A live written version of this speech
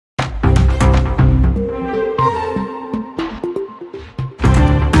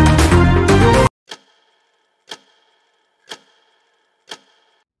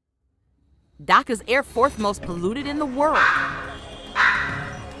Dhaka's air fourth most polluted in the world.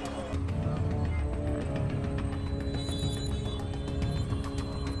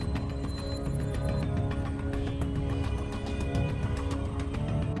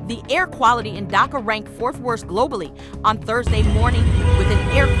 The air quality in Dhaka ranked fourth worst globally on Thursday morning with an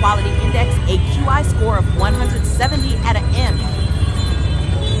air quality index AQI score of 170 at an M.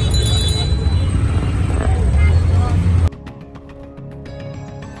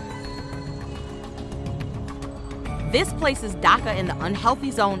 This places Dhaka in the unhealthy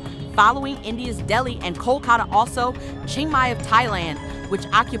zone, following India's Delhi and Kolkata, also Chiangmai of Thailand, which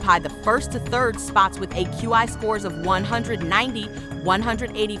occupy the first to third spots with AQI scores of 190,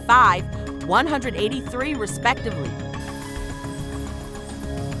 185, 183 respectively.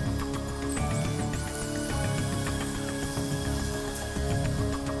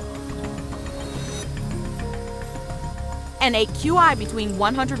 An AQI between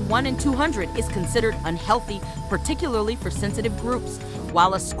 101 and 200 is considered unhealthy, particularly for sensitive groups,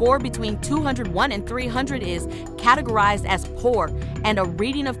 while a score between 201 and 300 is categorized as poor, and a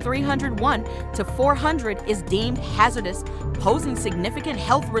reading of 301 to 400 is deemed hazardous, posing significant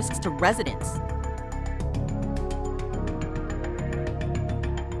health risks to residents.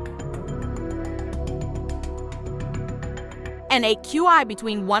 An AQI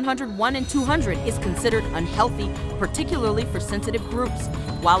between 101 and 200 is considered unhealthy, particularly for sensitive groups,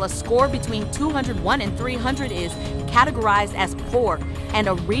 while a score between 201 and 300 is categorized as poor, and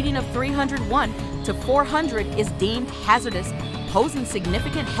a reading of 301 to 400 is deemed hazardous, posing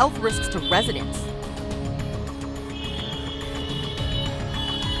significant health risks to residents.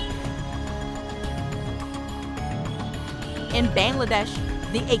 In Bangladesh,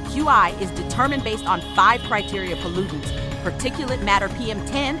 the AQI is determined based on 5 criteria: pollutants, particulate matter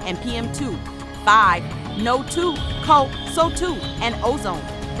PM10 and PM2, 5, NO2, CO, SO2, and ozone.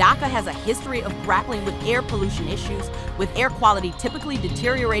 Dhaka has a history of grappling with air pollution issues, with air quality typically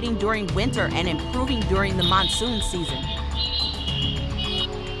deteriorating during winter and improving during the monsoon season.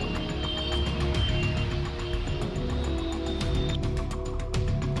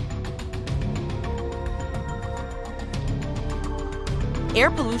 Air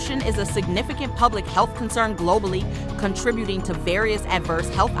pollution is a significant public health concern globally, contributing to various adverse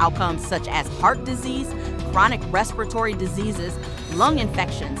health outcomes such as heart disease, chronic respiratory diseases, lung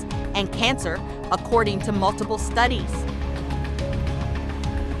infections, and cancer, according to multiple studies.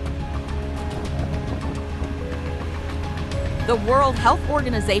 The World Health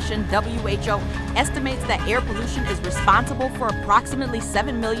Organization, WHO, estimates that air pollution is responsible for approximately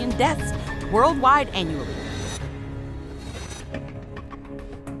 7 million deaths worldwide annually.